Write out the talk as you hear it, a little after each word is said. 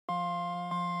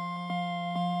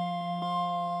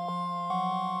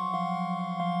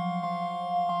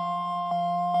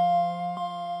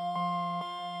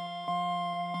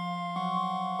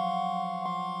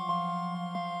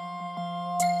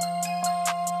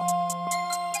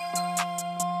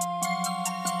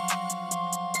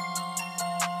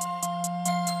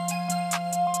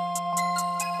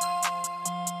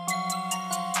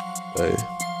Hey.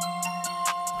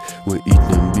 When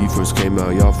Ethan B first came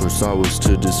out, y'all first saw was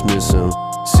to dismiss him.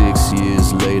 6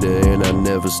 years later, and I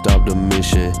never stopped a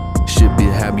mission. Shit be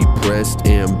had me pressed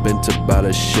and bent about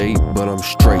a shape, but I'm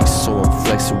straight, so I'm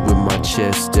flexing with my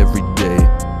chest every day.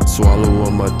 Swallow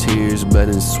all my tears,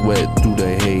 betting sweat through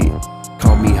the hate.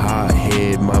 Call me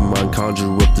hothead, my mind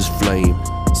conjure up this flame.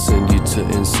 Send you to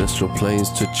ancestral planes,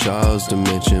 to child's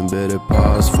dimension. Better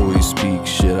pause before you speak,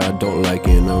 shit, I don't like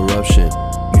interruption.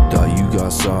 You thought you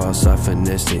got sauce, I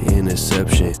finessed the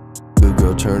interception. Good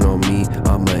girl turn on me,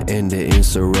 I'ma end the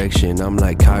insurrection. I'm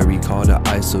like Kyrie, call the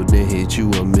ISO, then hit you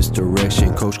a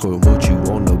misdirection. Coach go put you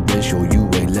on the bench, yo, you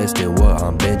ain't less than what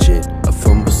I'm benching. I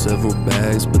fumble several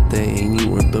bags, but they ain't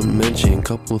even worth a mention.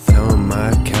 Couple found my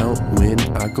account when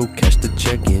I go cash the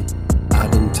check-in. I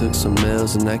done took some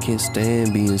L's and I can't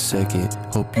stand being second.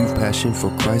 Hope you passion for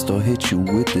Christ, I'll hit you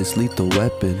with this lethal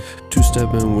weapon.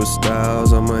 Two-stepping with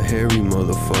styles, I'm a hairy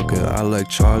motherfucker. I like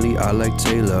Charlie, I like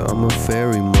Taylor, I'm a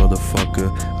fairy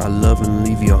motherfucker. I love and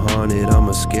leave you haunted, I'm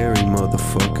a scary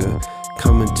motherfucker.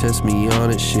 Come and test me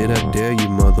on it, shit, I dare you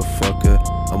motherfucker.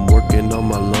 I'm working on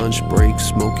my lunch break,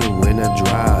 smoking when I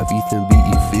drive. Ethan B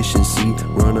efficiency,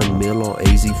 run a mill on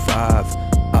AZ5.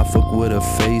 I fuck with her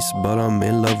face, but I'm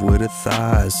in love with her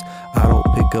thighs. I don't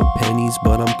pick up pennies,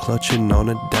 but I'm clutching on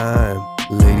a dime.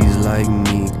 Ladies like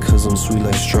me, cause I'm sweet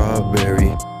like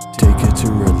strawberry. Take her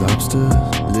to Red Lobster,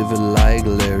 living like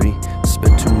Larry.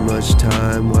 Spend too much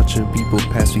time watching people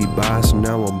pass me by, so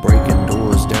now I'm breaking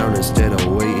doors down instead of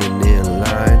waiting in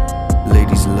line.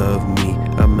 Ladies love me,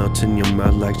 I'm melting your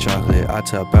mouth like chocolate. I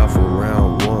tap out for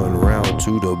round one, round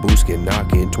two, the boost get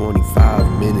knocking.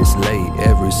 25 minutes late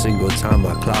every single time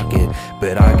I clock in,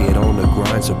 but I get on the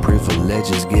grind, so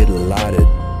privileges get allotted.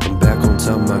 I'm back on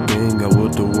top of my game, got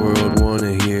what the world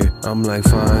wanna hear. I'm like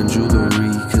fine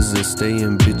jewelry, cause they stay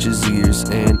in bitches' ears.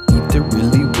 And they're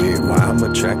really weird, why I'm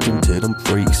attracted to them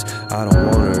freaks. I don't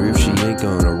want her if she ain't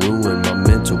gonna ruin my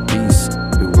mental peace.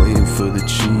 Been waiting for the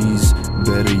cheese,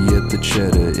 better yet the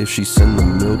cheddar. If she send the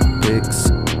milk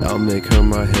pics, I'll make her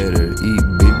my header. Eat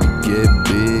big, get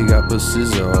big, I put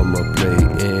scissor on my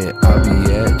plate. And I'll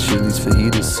be at Chili's for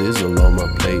eating sizzle on my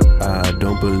plate. I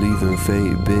don't believe in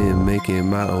fate, been making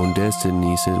my own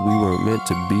destiny since we weren't meant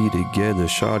to be together.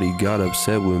 Shawty got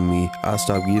upset with me, I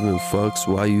stopped giving fucks.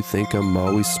 Why you think I'm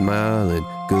always smiling?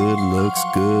 Good looks,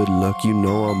 good luck, you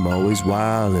know I'm always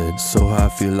wildin'. So I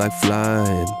feel like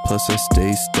flying, plus I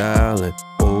stay styling.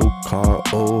 Old car,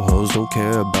 old hoes, don't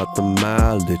care about the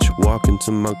mileage. Walk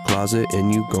into my closet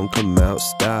and you gon' come out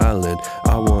styling.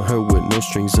 I want her with no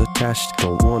strings attached,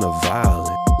 don't want a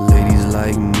violent. Ladies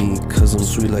like me, cause I'm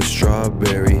sweet like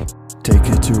strawberry. Take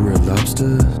her to Red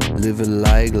Lobster, living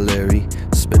like Larry.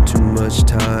 Spend too much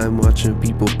time watching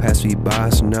people pass me by,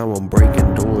 so now I'm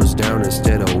breaking doors down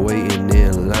instead of waiting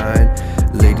in line.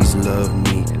 Ladies love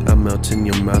me, I'm melting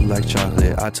your mouth like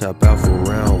chocolate. I tap out for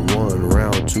round one,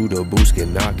 round two, the boost get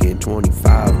knocking.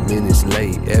 25 minutes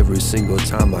late every single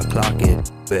time I clock in,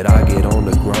 but I get on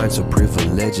the grind, so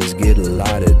privileges get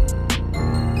allotted.